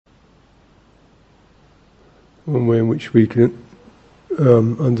one way in which we can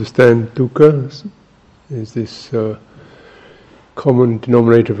understand dukkha is this common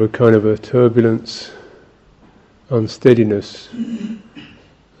denominator of a kind of a turbulence, unsteadiness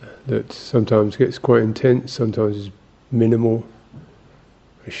that sometimes gets quite intense, sometimes is minimal,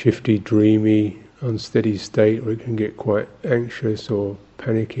 a shifty, dreamy, unsteady state where it can get quite anxious or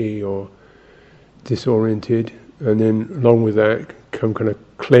panicky or disoriented, and then along with that come kind of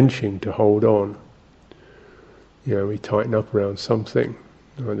clenching to hold on. You know, we tighten up around something,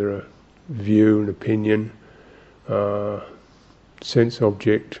 either a view, an opinion, sense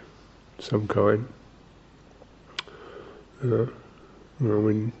object, some kind.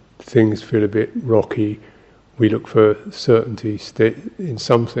 When things feel a bit rocky, we look for certainty in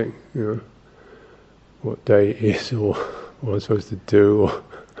something. You know, what day it is, or what I'm supposed to do,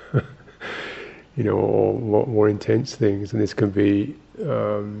 or you know, or what more intense things. And this can be,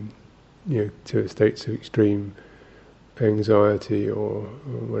 to states of extreme anxiety or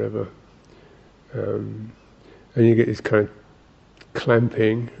whatever. And you get this kind of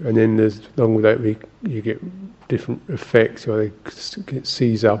clamping, and then along with that you get different effects, or they get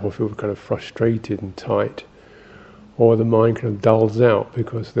seize up or feel kind of frustrated and tight, or the mind kind of dulls out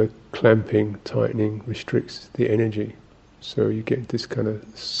because the clamping, tightening restricts the energy. So you get this kind of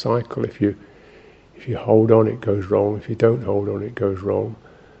cycle. If you hold on, it goes wrong. If you don't hold on, it goes wrong.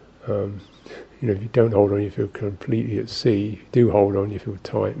 If you don't hold on, you feel completely at sea. If you do hold on, you feel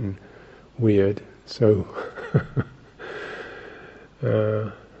tight and weird. So,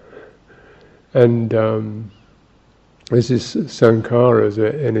 this is sankhara as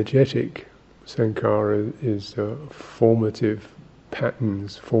energetic. Sankhara is formative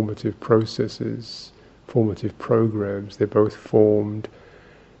patterns, formative processes, formative programs. They're both formed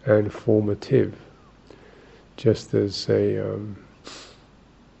and formative. Just as a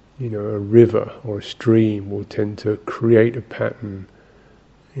river or a stream will tend to create a pattern,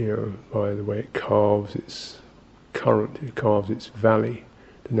 by the way it carves its current, it carves its valley,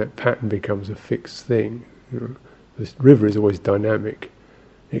 then that pattern becomes a fixed thing. This river is always dynamic.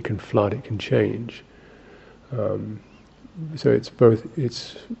 It can flood, it can change. So it's both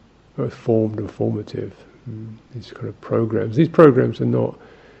formed and formative. These kind of programs. These programs are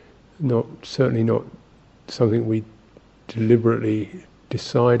certainly not something we deliberately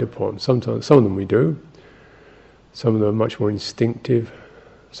decide upon. Sometimes, some of them we do. Some of them are much more instinctive.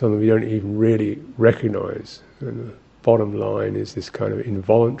 Some of them we don't even really recognize. And the bottom line is this kind of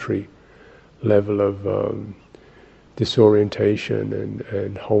involuntary level of disorientation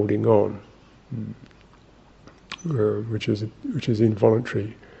and holding on, which is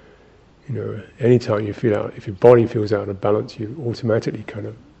involuntary. Anytime you feel out, if your body feels out of balance, you automatically kind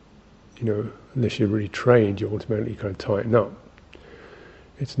of, unless you're really trained, you automatically kind of tighten up.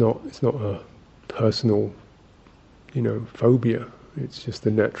 It's not a personal, phobia. It's just a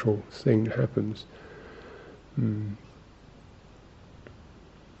natural thing that happens.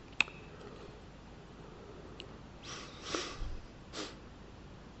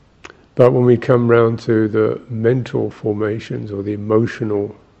 But when we come round to the mental formations or the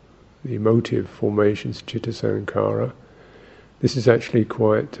emotive formations, citta sankhara, this is actually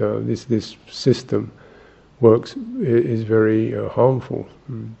quite, this system is very harmful.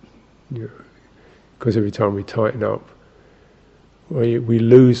 Because every time we tighten up, we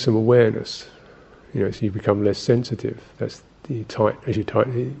lose some awareness. So you become less sensitive. That's when you're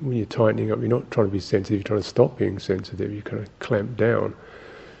tightening up, you're not trying to be sensitive, you're trying to stop being sensitive, you kind of clamp down.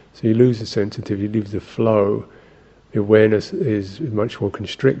 So you lose the sensitivity, you lose the flow, the awareness is much more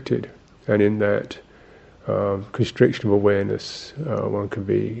constricted. And in that constriction of awareness, one can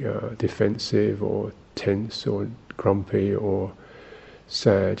be defensive or tense or grumpy or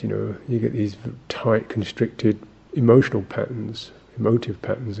sad. You get these tight, constricted emotional patterns, emotive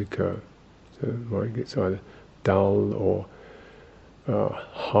patterns occur. So the mind gets either dull or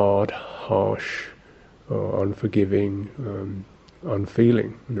hard, harsh, or unforgiving,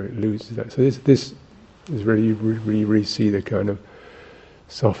 unfeeling. It loses that. So this is really see the kind of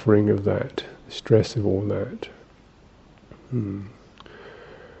suffering of that, stress of all that. And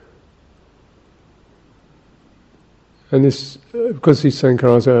this, because these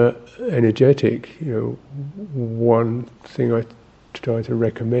sankharas are energetic, one thing I try to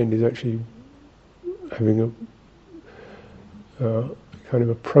recommend is actually having a kind of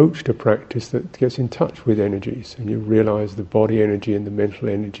approach to practice that gets in touch with energies, and you realize the body energy and the mental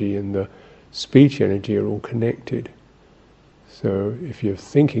energy and the speech energy are all connected. So if your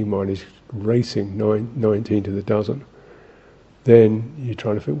thinking mind is racing 19 to the dozen, then you're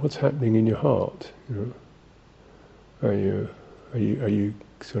trying to think what's happening in your heart. Are you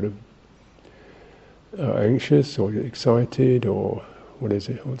sort of anxious or excited, or what is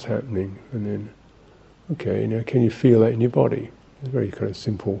it? What's happening? And then, okay, now can you feel that in your body? It's a very kind of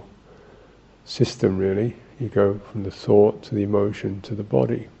simple system, really. You go from the thought to the emotion to the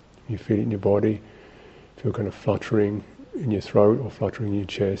body. You feel it in your body, feel kind of fluttering in your throat or fluttering in your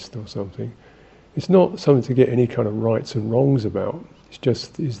chest or something. It's not something to get any kind of rights and wrongs about. It's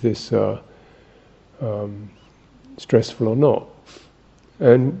just, is this stressful or not?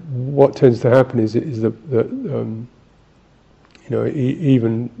 And what tends to happen is that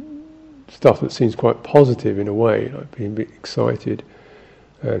even stuff that seems quite positive in a way, like being a bit excited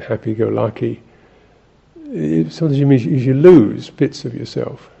and happy-go-lucky, sometimes you lose bits of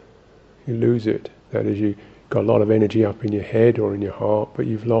yourself. You lose it. That is, you've got a lot of energy up in your head or in your heart, but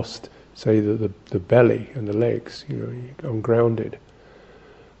you've lost, say, the belly and the legs. You're ungrounded.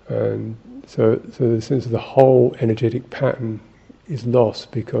 And so the sense of the whole energetic pattern is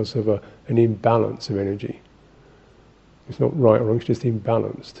lost because of an imbalance of energy. It's not right or wrong, it's just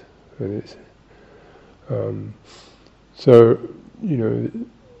imbalanced. And it's,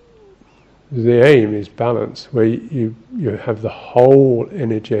 the aim is balance, where you have the whole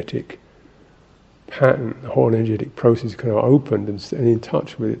energetic pattern, the whole energetic process kind of opened and in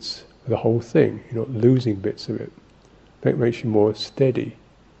touch with the whole thing. You're not losing bits of it. That makes you more steady.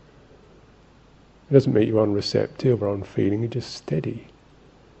 It doesn't make you unreceptive or unfeeling. You're just steady.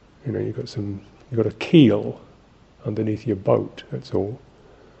 You've got a keel underneath your boat. That's all.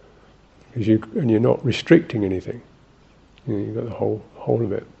 And you're not restricting anything. You've got the whole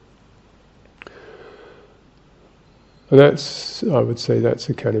of it. And I would say that's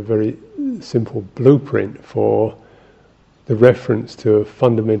a kind of very simple blueprint for the reference to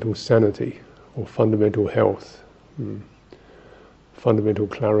fundamental sanity or fundamental health, fundamental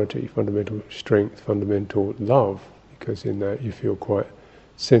clarity, fundamental strength, fundamental love, because in that you feel quite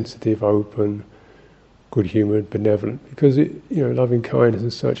sensitive, open, good-humoured, benevolent, because loving kindness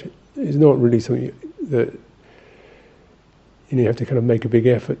and such is not really something that you have to kind of make a big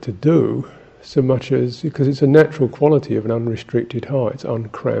effort to do, so much as because it's a natural quality of an unrestricted heart. It's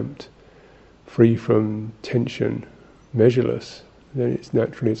uncramped, free from tension, measureless. Then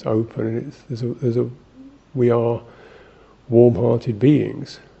it's open, and we are warm-hearted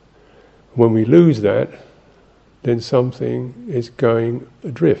beings. When we lose that, then something is going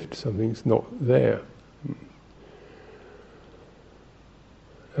adrift. Something's not there.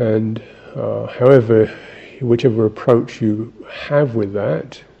 And however, whichever approach you have with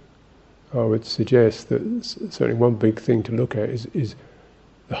that, I would suggest that certainly one big thing to look at is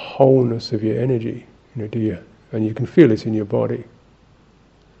the wholeness of your energy. And you can feel it in your body.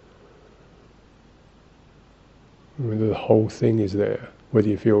 Whether the whole thing is there, whether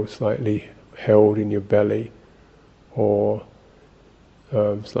you feel slightly held in your belly, or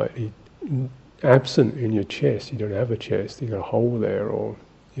slightly absent in your chest. You don't have a chest. You've got a hole there, or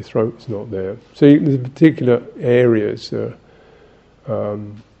your throat's not there. So there's particular areas.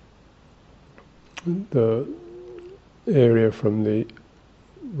 The area from the,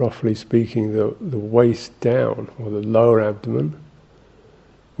 roughly speaking, the waist down, or the lower abdomen,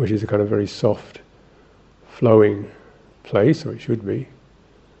 which is a kind of very soft, flowing place, or it should be.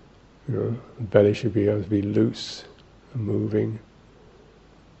 The belly should be able to be loose and moving.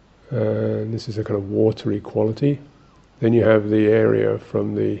 And this is a kind of watery quality. Then you have the area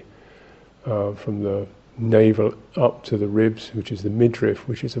from the navel up to the ribs, which is the midriff,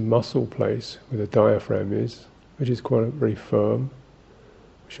 which is a muscle place where the diaphragm is, which is quite very firm,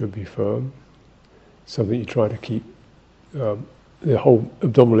 should be firm. Something you try to keep the whole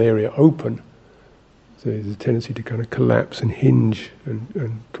abdominal area open. So there's a tendency to kind of collapse and hinge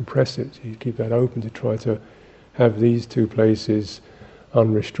and compress it. So you keep that open to try to have these two places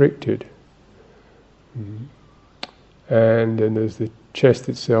unrestricted. And then there's the chest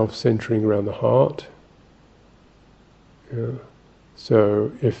itself centering around the heart.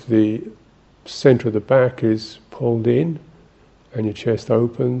 So if the center of the back is pulled in and your chest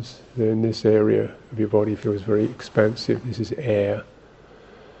opens, then this area of your body feels very expansive. This is air.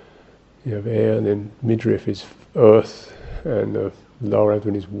 You have air, and then midriff is earth, and the lower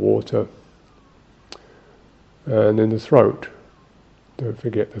abdomen is water. And then the throat. Don't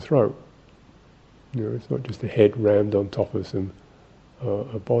forget the throat. It's not just a head rammed on top of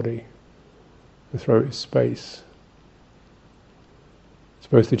a body. The throat is space. It's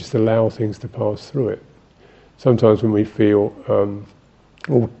supposed to just allow things to pass through it. Sometimes when we feel,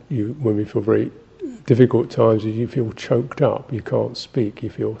 when we feel very difficult times, you feel choked up. You can't speak. You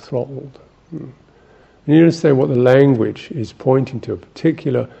feel throttled. And you understand what the language is pointing to, a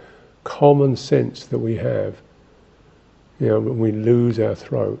particular common sense that we have. When we lose our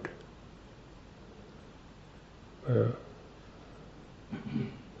throat.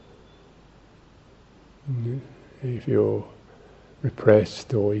 If you're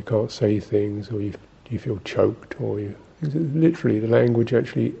repressed, or you can't say things, or you feel choked, or literally the language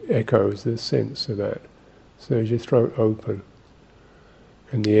actually echoes the sense of that. So is your throat open,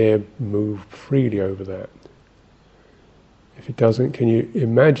 and the air move freely over that. If it doesn't, can you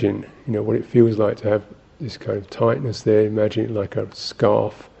imagine, what it feels like to have this kind of tightness there? Imagine it like a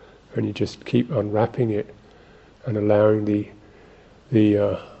scarf, and you just keep unwrapping it and allowing the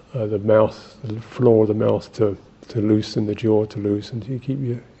mouth, the floor of the mouth to loosen, the jaw to loosen, so you keep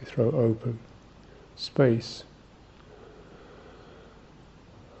your throat open. Space.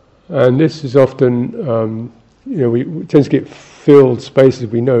 And this is often, we tend to get filled, spaces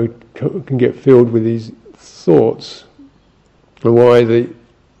we know can get filled with these thoughts. And why the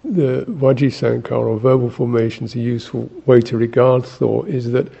Vajjisankara, or verbal formations, a useful way to regard thought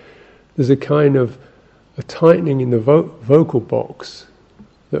is that there's a kind of a tightening in the vocal box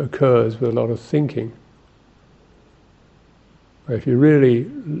that occurs with a lot of thinking. If you really,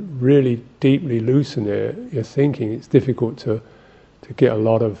 really deeply loosen your thinking, it's difficult to get a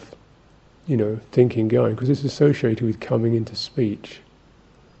lot of, thinking going, because it's associated with coming into speech.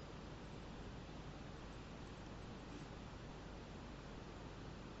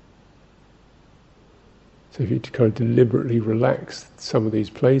 So if you kind of deliberately relax some of these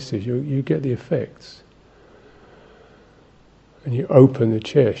places, you get the effects. And you open the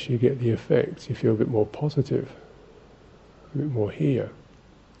chest, you get the effects. You feel a bit more positive, a bit more here.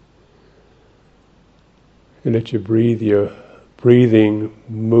 You let your breathing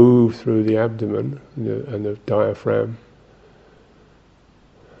move through the abdomen and the diaphragm.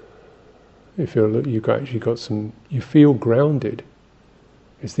 You feel that you've actually got you feel grounded.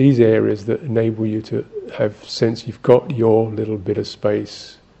 It's these areas that enable you to have sense you've got your little bit of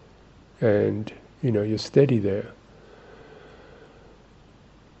space, and you're steady there.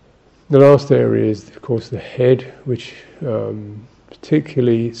 The last area is, of course, the head, which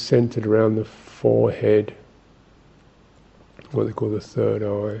particularly centered around the forehead, what they call the third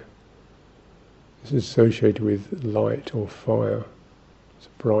eye. This is associated with light or fire. It's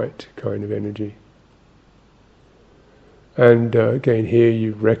a bright kind of energy. And again, here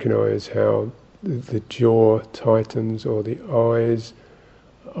you recognize how the jaw tightens, or the eyes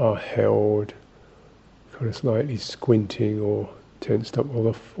are held, kind of slightly squinting or tensed up,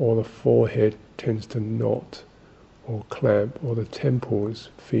 or the forehead tends to knot or clamp, or the temples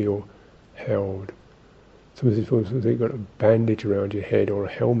feel held. Sometimes it feels like you've got a bandage around your head or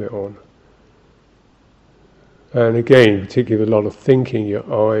a helmet on. And again, particularly with a lot of thinking, your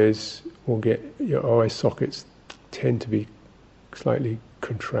eye sockets tend to be slightly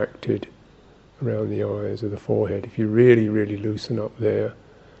contracted around the eyes or the forehead. If you really, really loosen up there,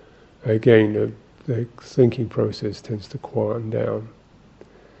 again, the thinking process tends to quieten down.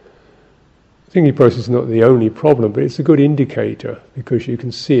 The thinking process is not the only problem, but it's a good indicator, because you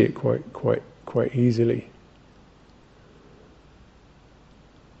can see it quite easily.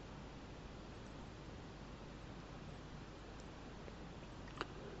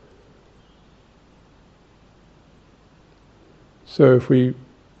 So if we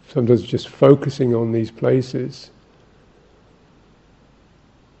sometimes just focusing on these places,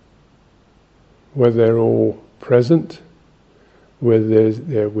 whether they're all present, whether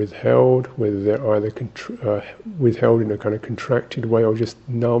they're withheld, whether they're either withheld in a kind of contracted way, or just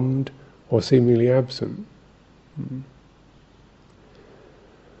numbed, or seemingly absent.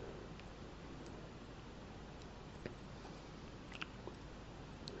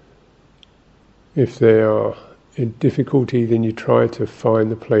 If they are in difficulty, then you try to find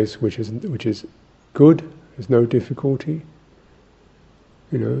the place which is good. There's no difficulty.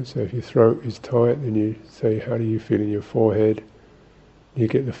 So if your throat is tight, then you say, how do you feel in your forehead? You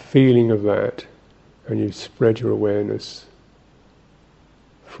get the feeling of that, and you spread your awareness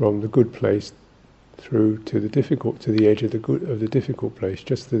from the good place through to the difficult, to the edge of the difficult place,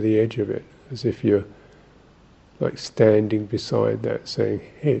 just to the edge of it, as if you're like standing beside that, saying,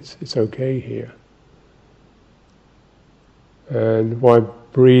 hey, it's okay here. And why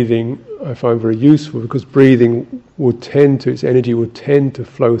breathing I find very useful, because breathing its energy will tend to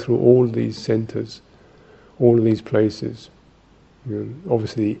flow through all of these centers, all of these places.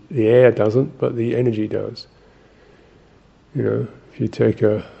 Obviously the air doesn't, but the energy does. If you take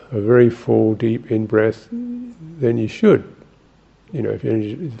a very full, deep in-breath, then you should. If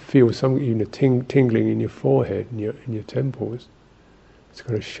you feel some even a tingling in your forehead, in your temples, it's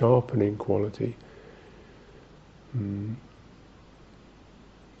got a sharpening quality.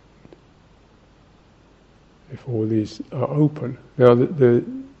 If all these are open. Now, the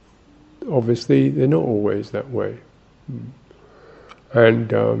obviously they're not always that way.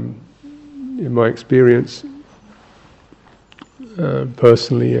 And in my experience,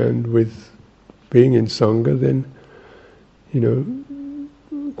 personally and with being in Sangha, then,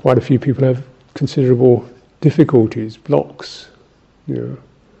 quite a few people have considerable difficulties, blocks,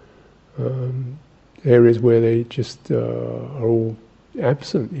 areas where they just are all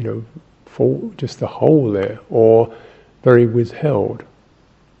absent, for just a hole there, or very withheld,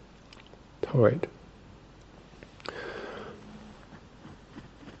 tight.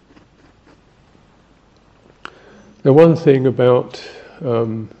 The one thing about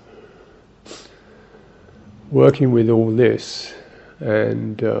working with all this,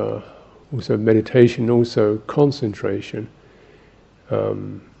 and also meditation, also concentration,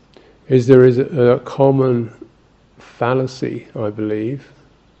 is there is a common fallacy, I believe,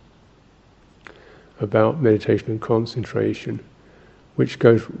 about meditation and concentration, which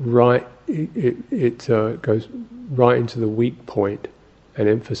goes right. It goes right into the weak point and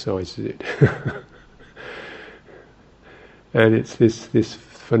emphasizes it. And it's this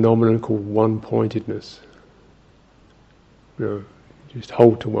phenomenon called one-pointedness. Just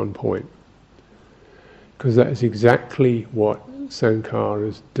hold to one point. Because that is exactly what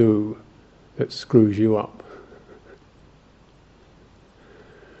sankharas do that screws you up.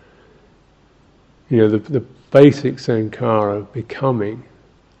 The basic sankhara becoming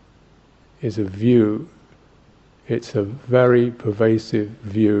is a view. It's a very pervasive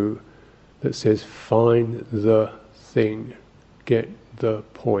view that says, find the thing, get the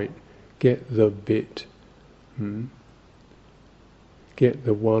point, get the bit, get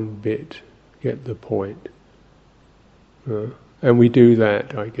the one bit, get the point. And we do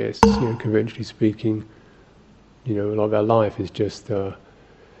that, I guess, conventionally speaking, a lot of our life is just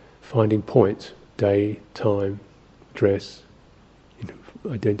finding points, day, time, dress,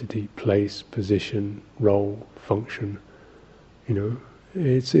 identity, place, position, role, function.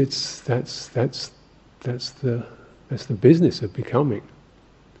 That's the business of becoming.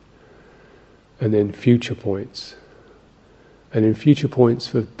 And then future points. And then future points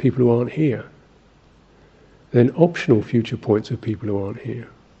for people who aren't here. Then optional future points for people who aren't here.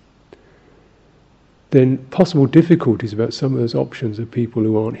 Then possible difficulties about some of those options of people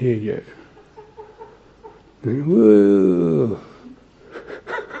who aren't here yet. Whoa.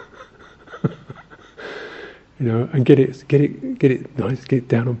 And get it nice, get it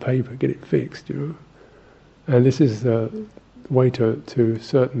down on paper, get it fixed, And this is the way to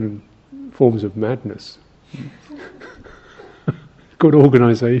certain forms of madness. Good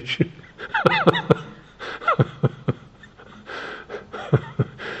organisation.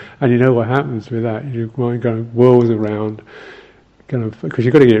 And you know what happens with that? Your mind kind of whirls around, because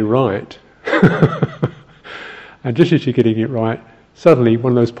you've got to get it right. And just as you're getting it right, suddenly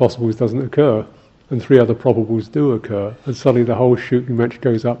one of those possibles doesn't occur, and three other probables do occur, and suddenly the whole shooting match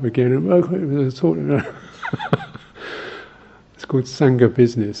goes up again, and it's called Sangha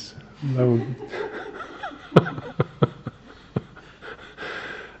business.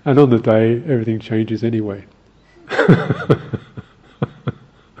 And on the day, everything changes anyway.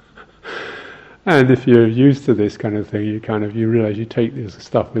 And if you're used to this kind of thing, you realise you take this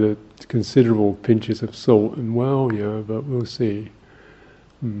stuff with a considerable pinches of salt, and but we'll see.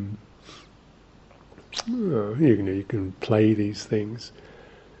 You can play these things,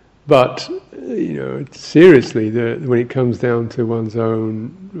 but seriously, when it comes down to one's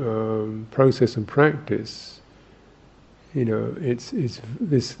own process and practice, it's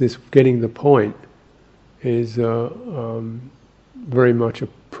this getting the point is very much a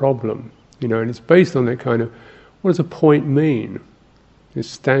problem. And it's based on that kind of, what does a point mean? It's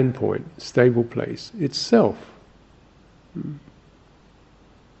standpoint, stable place, it's self. We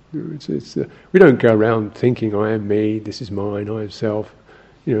don't go around thinking, I am me, this is mine, I am self.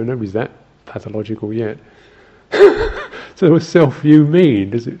 Nobody's that pathological yet. So what does self-view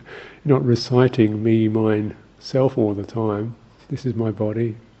mean? You're not reciting me, mine, self all the time. This is my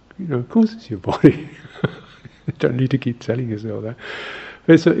body. Of course it's your body. You don't need to keep telling yourself that.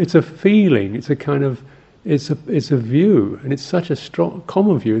 But it's a feeling. It's a kind of it's a view, and it's such a strong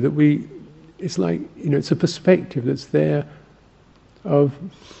common view that it's like it's a perspective that's there. Of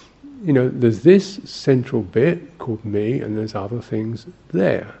there's this central bit called me, and there's other things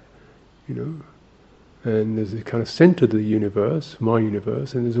there, and there's the kind of centre of the universe, my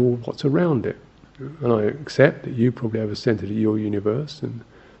universe, and there's all what's around it. And I accept that you probably have a centre to your universe, and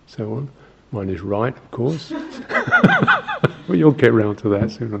so on. Mine is right, of course. Well, you'll get round to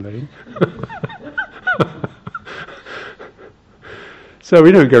that sooner or later. So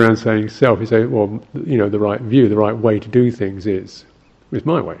we don't go around saying self. We say, well, the right view, the right way to do things is. It's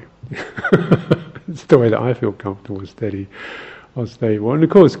my way. It's the way that I feel comfortable and steady or stable. And of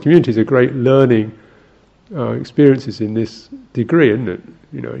course, communities are great learning experiences in this degree, isn't it?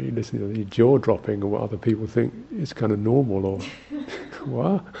 You know, you listen to your jaw dropping or what other people think is kind of normal, or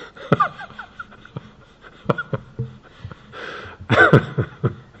what?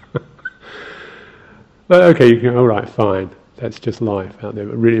 But okay, you can, all right, fine. That's just life out there.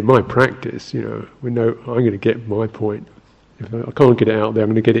 But really, in my practice, you know, we know I'm going to get my point. If I can't get it out there, I'm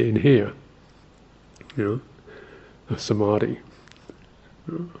going to get it in here. You know, the samadhi.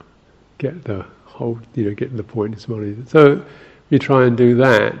 Get the whole, you know, get the point in samadhi. So you try and do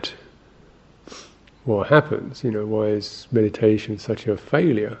that. What happens? You know, why is meditation such a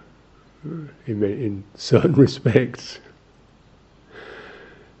failure in certain respects?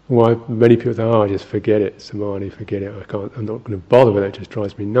 Why many people say, "Oh, just forget it, samadhi, forget it. I'm not going to bother with it. It just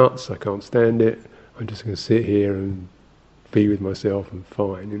drives me nuts. I can't stand it. I'm just going to sit here and be with myself and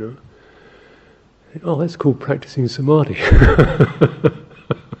fine." You know. Oh, that's called practicing samadhi.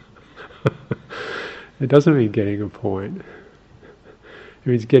 It doesn't mean getting a point. It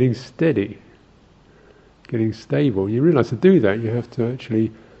means getting steady, getting stable. You realise to do that, you have to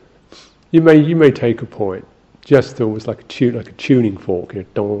actually. You may take a point. Just almost like a tuning fork, you know,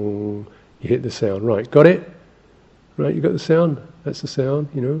 dong, you hit the sound, right, got it? Right, you got the sound? That's the sound,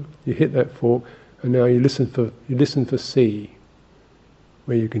 you know, you hit that fork, and now you listen for C,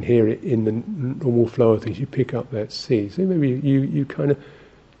 where you can hear it in the normal flow of things, you pick up that C. So maybe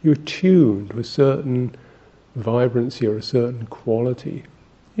you're tuned to a certain vibrancy or a certain quality.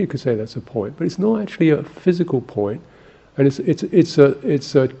 You could say that's a point, but it's not actually a physical point, and it's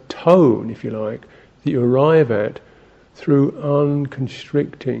a tone, if you like, that you arrive at through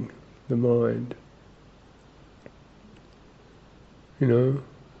unconstricting the mind. You know,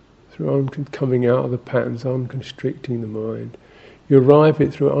 through coming out of the patterns, unconstricting the mind. You arrive at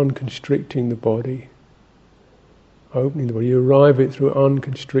it through unconstricting the body, opening the body. You arrive at it through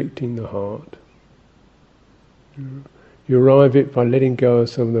unconstricting the heart. You arrive at it by letting go of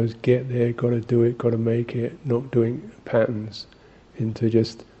some of those get there, got to do it, got to make it, not doing patterns, into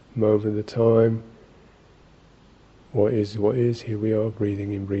just moment at a time. What is, here we are,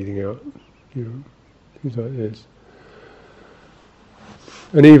 breathing in, breathing out, you know, things like this.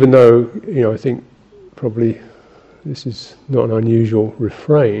 And even though, you know, I think probably this is not an unusual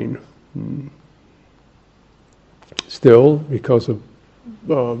refrain, still, because of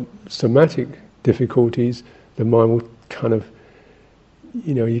somatic difficulties, the mind will kind of,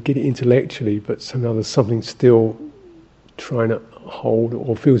 you know, you get it intellectually, but somehow there's something still trying to hold,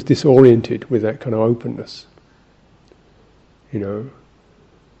 or feels disoriented with that kind of openness. You know,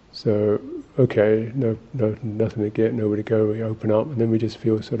 so okay, no, nothing to get, nowhere to go. We open up, and then we just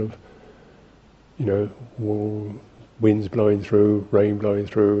feel sort of, you know, winds blowing through, rain blowing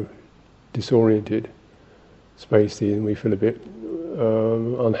through, disoriented, spacey, and we feel a bit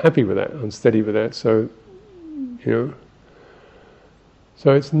unhappy with that, unsteady with that. So, you know,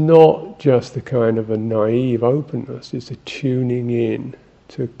 so it's not just a kind of a naive openness; it's a tuning in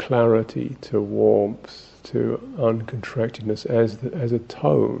to clarity, to warmth, to uncontractedness as a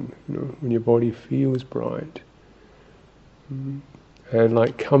tone, you know, when your body feels bright. And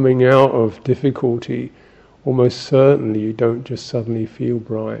like coming out of difficulty, almost certainly you don't just suddenly feel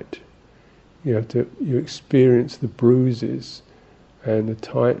bright. You experience the bruises and the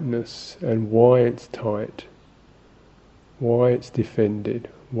tightness and why it's tight, why it's defended,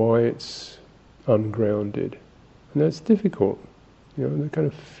 why it's ungrounded. And that's difficult. You know, the kind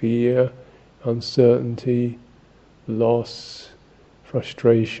of fear, uncertainty, loss,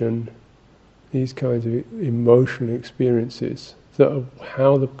 frustration, these kinds of emotional experiences that are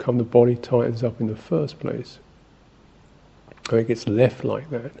how the body tightens up in the first place. And it gets left like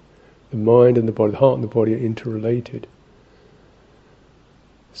that. The mind and the body, the heart and the body are interrelated.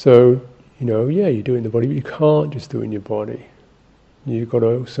 So, you know, yeah, you do it in the body, but you can't just do it in your body. You've got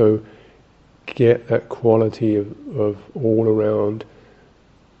to also get that quality of all around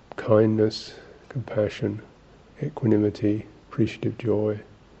kindness, compassion, equanimity, appreciative joy.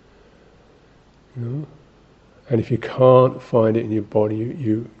 You know? And if you can't find it in your body,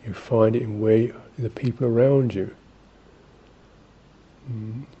 you find it in the people around you.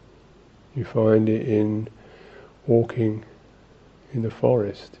 You find it in walking in the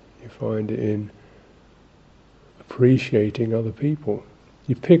forest. You find it in appreciating other people.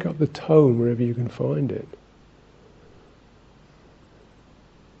 You pick up the tone wherever you can find it.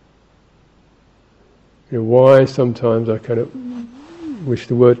 You know, why sometimes I kind of wish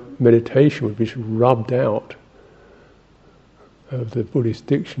the word meditation would be rubbed out of the Buddhist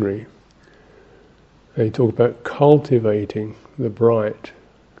dictionary. And you talk about cultivating the bright,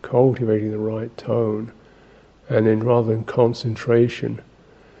 cultivating the right tone, and then rather than concentration,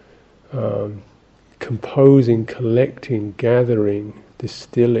 composing, collecting, gathering,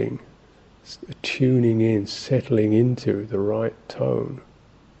 distilling, tuning in, settling into the right tone,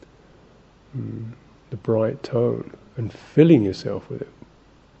 the bright tone, and filling yourself with it.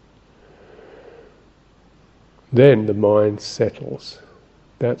 Then the mind settles.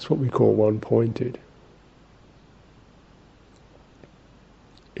 That's what we call one-pointed.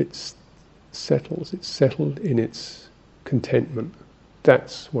 It settles, it's settled in its contentment.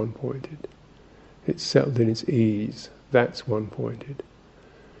 That's one-pointed. It's settled in its ease. That's one-pointed.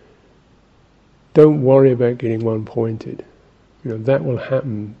 Don't worry about getting one-pointed. That will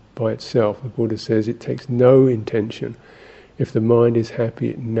happen by itself. The Buddha says it takes no intention. If the mind is happy,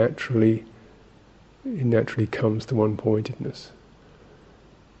 it naturally comes to one-pointedness.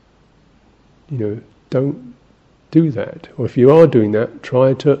 Don't do that. Or if you are doing that,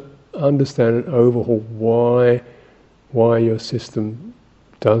 try to understand and overhaul why your system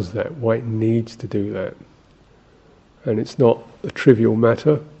does that, why it needs to do that. And it's not a trivial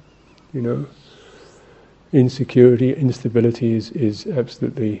matter, Insecurity, instability is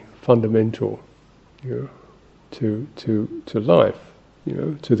absolutely fundamental, to life,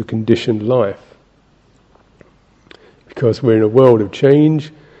 to the conditioned life. Because we're in a world of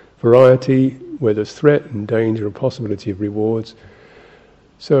change, variety, where there's threat and danger and possibility of rewards.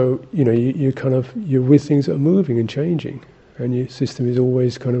 So, you're with things that are moving and changing, and your system is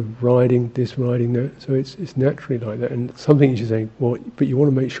always kind of riding this, riding that. So it's naturally like that. And something you're saying, well, but you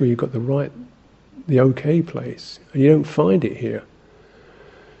want to make sure you've got the okay place, and you don't find it here.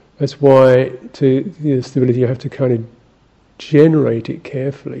 That's why to stability you have to kind of generate it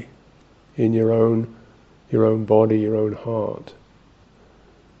carefully in your own body, your own heart.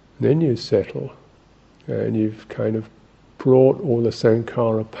 Then you settle, and you've kind of brought all the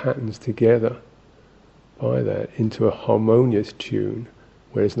sankhara patterns together by that into a harmonious tune,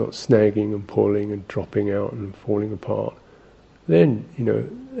 where it's not snagging and pulling and dropping out and falling apart. Then,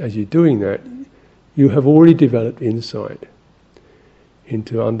 as you're doing that, you have already developed insight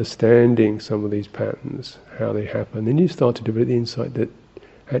into understanding some of these patterns, how they happen. Then you start to develop the insight that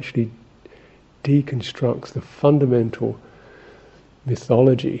actually deconstructs the fundamental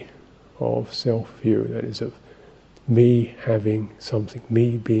mythology of self-view, that is, of me having something,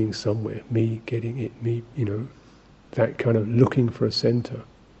 me being somewhere, me getting it, me, that kind of looking for a center.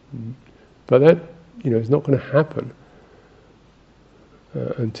 But that, is not going to happen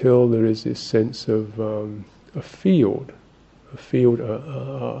until there is this sense of a field,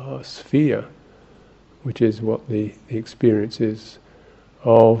 a sphere, which is what the experience is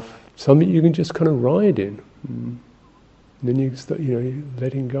of something you can just kind of ride in. And then you start,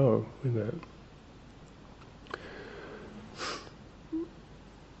 letting go with that.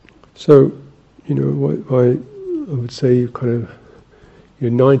 So, I would say your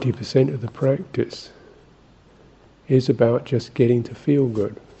 90% of the practice is about just getting to feel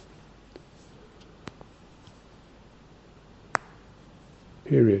good.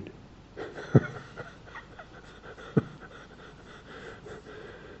 Period.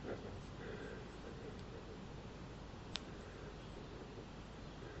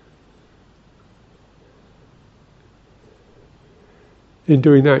 In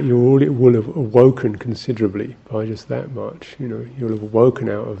doing that, you will have awoken considerably by just that much. You'll have awoken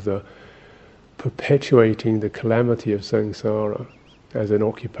out of the perpetuating the calamity of samsara as an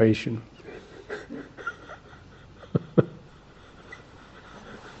occupation.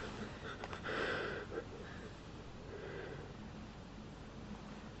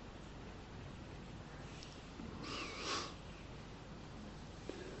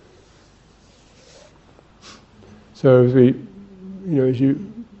 So as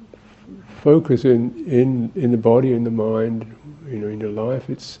you focus in the body, in the mind, in your life,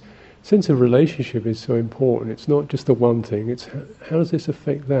 it's sense of relationship is so important. It's not just the one thing. It's how does this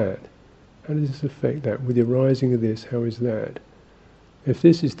affect that? How does this affect that? With the arising of this, how is that? If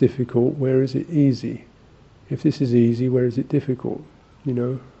this is difficult, where is it easy? If this is easy, where is it difficult?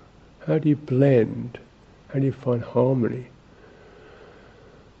 How do you blend? How do you find harmony?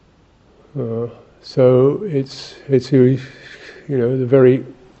 So it's the very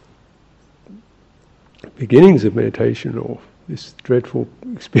beginnings of meditation, or this dreadful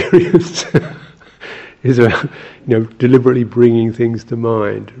experience, is about deliberately bringing things to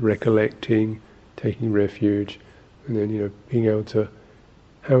mind, recollecting, taking refuge, and then being able to,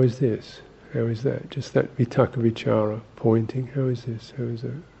 how is this? How is that? Just that vitaka vichara, pointing. How is this? How is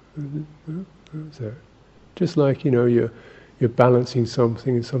that? How is that? Just like you're you're balancing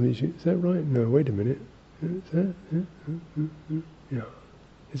something and something. Is that right? No, wait a minute. Is that? Yeah.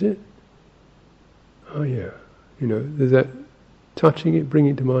 Is it? Oh yeah. There's that touching it,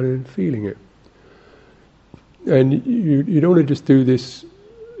 bringing it to mind, and feeling it. And you don't want to just do this.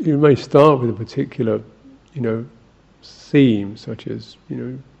 You may start with a particular, theme, such as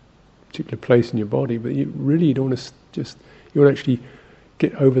a particular place in your body, but you really don't want to you want to actually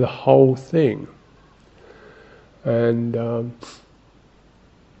get over the whole thing, and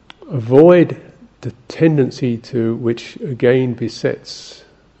avoid the tendency to which again besets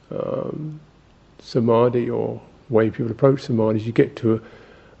samadhi, or way people approach samadhi. Is you get to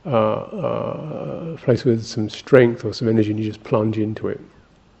a place with some strength or some energy, and you just plunge into it.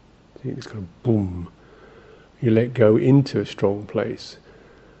 It's kind of boom. You let go into a strong place.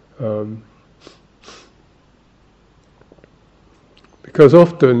 Because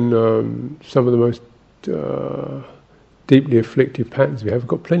often some of the most deeply afflictive patterns we have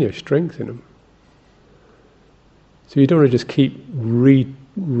got plenty of strength in them. So you don't want to just keep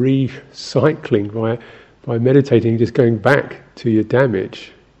recycling by meditating, just going back to your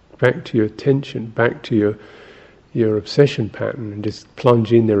damage, back to your tension, back to your obsession pattern, and just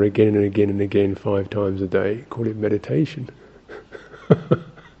plunge in there again and again and again 5 times a day. Call it meditation.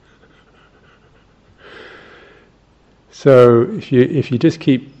 So if you just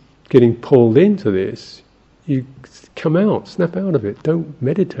keep getting pulled into this, you come out, snap out of it. Don't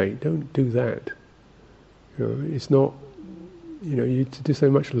meditate. Don't do that. It's not. You to do so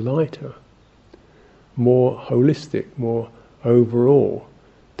much lighter, more holistic, more overall.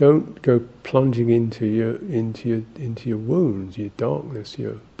 Don't go plunging into your wounds, your darkness,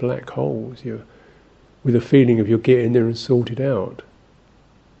 your black holes, with a feeling of you'll get in there and sort it out.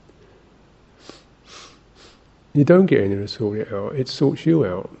 You don't get in there and sort it out. It sorts you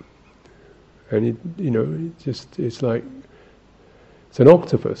out, and it's like it's an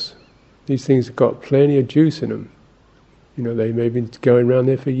octopus. These things have got plenty of juice in them. They may have been going around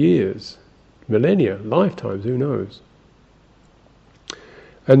there for years, millennia, lifetimes. Who knows?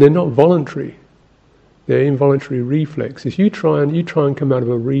 And they're not voluntary. They're involuntary reflexes. You try and come out of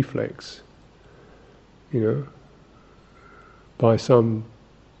a reflex, by some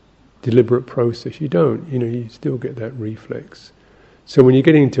deliberate process. You don't. You still get that reflex. So when you're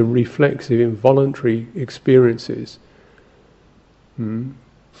getting into reflexive, involuntary experiences,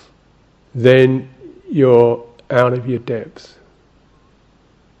 then you're out of your depth.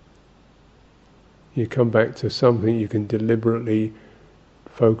 You come back to something you can deliberately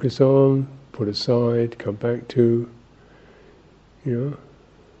focus on, put aside, come back to,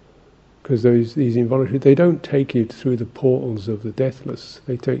 because these involuntary, they don't take you through the portals of the deathless.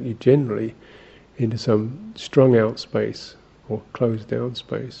 They take you generally into some strung out space or closed down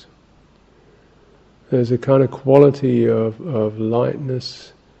space. There's a kind of quality of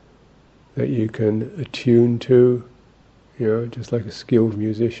lightness that you can attune to, just like a skilled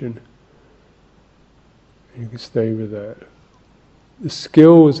musician. You can stay with that. The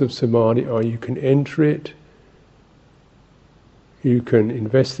skills of samadhi are you can enter it, you can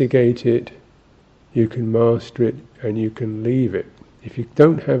investigate it, you can master it, and you can leave it. If you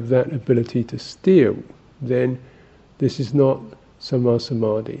don't have that ability to steer, then this is not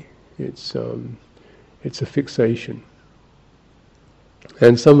samadhi. It's a fixation.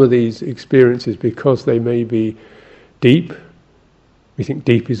 And some of these experiences, because they may be deep, we think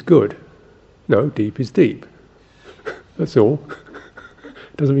deep is good. No, deep is deep. That's all.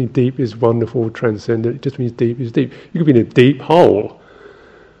 It doesn't mean deep is wonderful, transcendent. It just means deep is deep. You could be in a deep hole.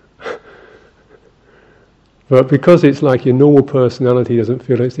 But because it's like your normal personality doesn't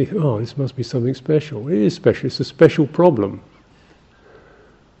feel it, think, oh, this must be something special. It is special. It's a special problem.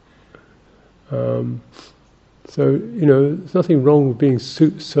 So, there's nothing wrong with being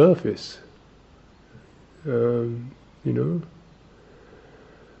surface.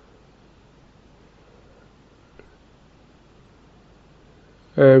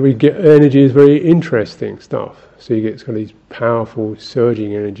 We get energy is very interesting stuff. So you get kind of these powerful,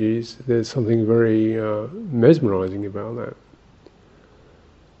 surging energies. There's something very mesmerizing about that.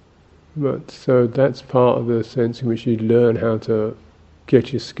 But so that's part of the sense in which you learn how to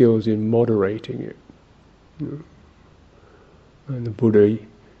get your skills in moderating it. And the Buddha,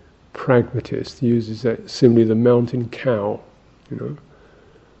 pragmatist, uses that simile, the mountain cow, who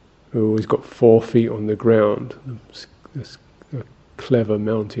always got 4 feet on the ground. This clever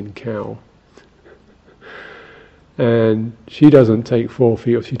mountain cow. And she doesn't take 4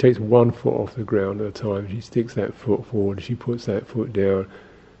 feet off, she takes 1 foot off the ground at a time. She sticks that foot forward, she puts that foot down,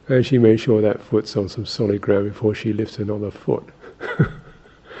 and she makes sure that foot's on some solid ground before she lifts another foot.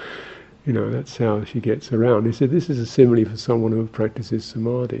 That's how she gets around. He said, this is a simile for someone who practices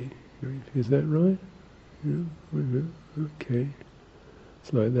samadhi. Is that right? Okay.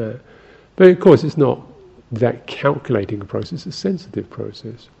 It's like that. But of course it's not that calculating a process, it's a sensitive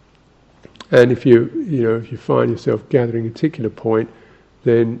process. And if you find yourself gathering a particular point,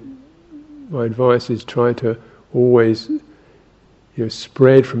 then my advice is try to always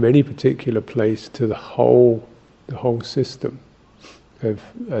spread from any particular place to the whole system.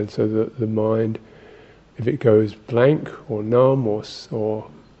 And so that the mind, if it goes blank or numb or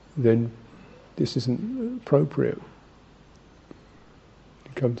then this isn't appropriate.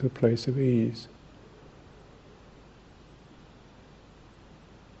 You come to a place of ease.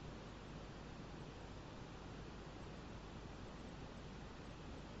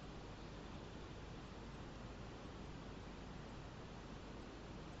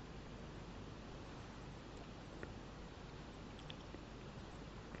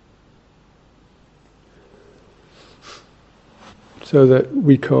 So that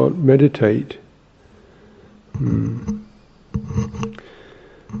we can't meditate,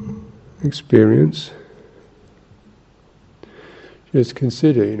 experience. Just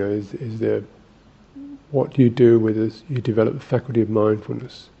consider, is there, what do you do with this? You develop the faculty of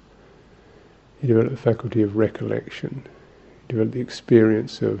mindfulness. You develop the faculty of recollection. You develop the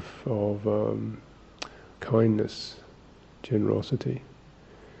experience of kindness, generosity.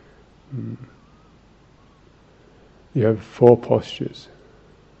 You have 4 postures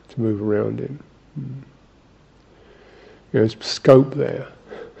to move around in. There's scope there.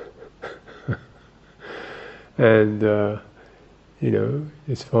 And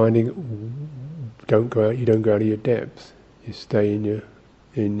it's finding you don't go out of your depth. You stay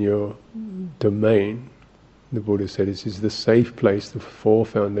in your domain. The Buddha said this is the safe place, the 4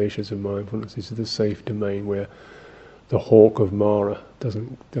 foundations of mindfulness. This is the safe domain where the hawk of Mara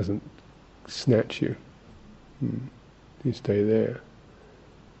doesn't snatch you. You stay there.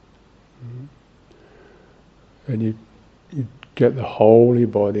 And you get the whole of your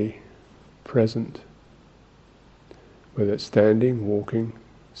body present. Whether it's standing, walking,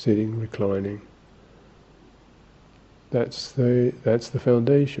 sitting, reclining. That's the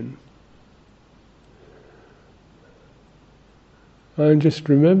foundation. And just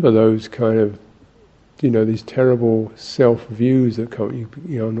remember those kind of, these terrible self-views that come,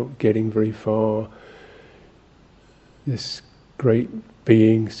 I'm not getting very far. This great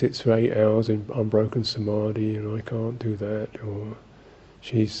being sits for 8 hours in unbroken samadhi and I can't do that, or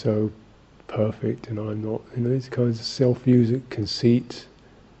she's so perfect and I'm not. These kinds of self-views, conceit,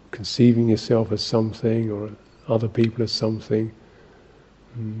 conceiving yourself as something or other people as something.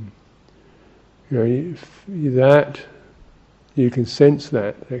 That you can sense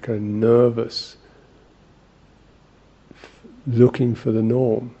that kind of nervous, looking for the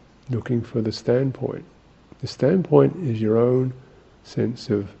norm, looking for the standpoint. The standpoint is your own sense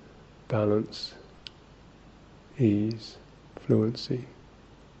of balance, ease, fluency.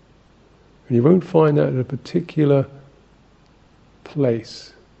 And you won't find that at a particular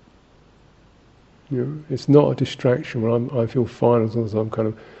place. It's not a distraction where I feel fine as long as I'm kind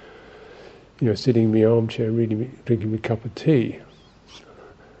of, sitting in my armchair, drinking my cup of tea.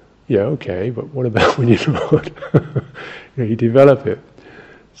 Yeah, okay, but what about when you're not? You develop it.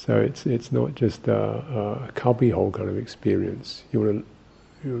 So it's not just a cubbyhole kind of experience. You want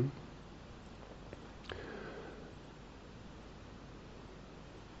to,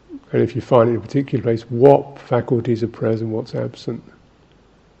 and if you find in a particular place what faculties are present, what's absent.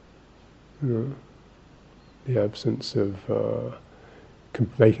 The absence of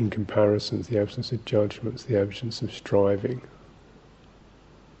making comparisons, the absence of judgments, the absence of striving.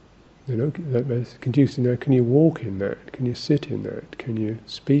 That's conducive. Can you walk in that? Can you sit in that? Can you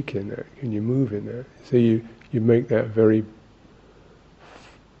speak in that? Can you move in that? So you make that very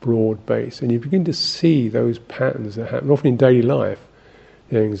broad base, and you begin to see those patterns that happen often in daily life.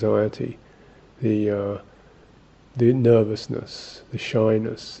 The anxiety, the nervousness, the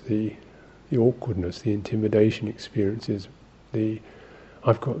shyness, the awkwardness, the intimidation experiences, the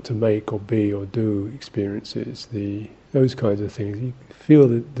I've got to make or be or do experiences, those kinds of things. You feel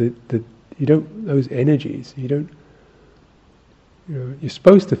that you don't, those energies, you don't, you're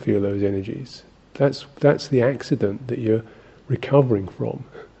supposed to feel those energies. That's the accident that you're recovering from.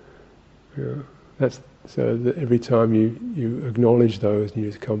 That's so that every time you acknowledge those and you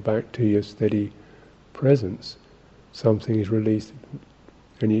just come back to your steady presence, something is released,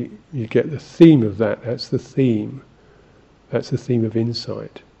 and you get the theme of that. That's the theme. That's the theme of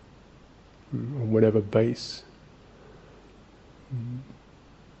insight, on whatever base.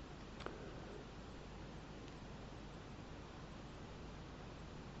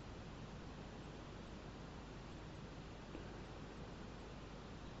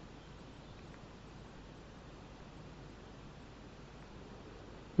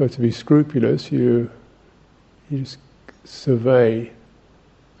 But to be scrupulous, you just survey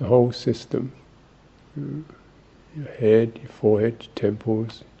the whole system. Your head, your forehead, your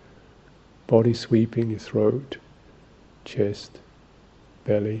temples, body sweeping, your throat, chest,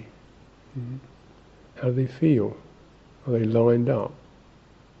 belly. How do they feel? Are they lined up?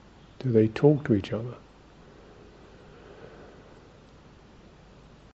 Do they talk to each other?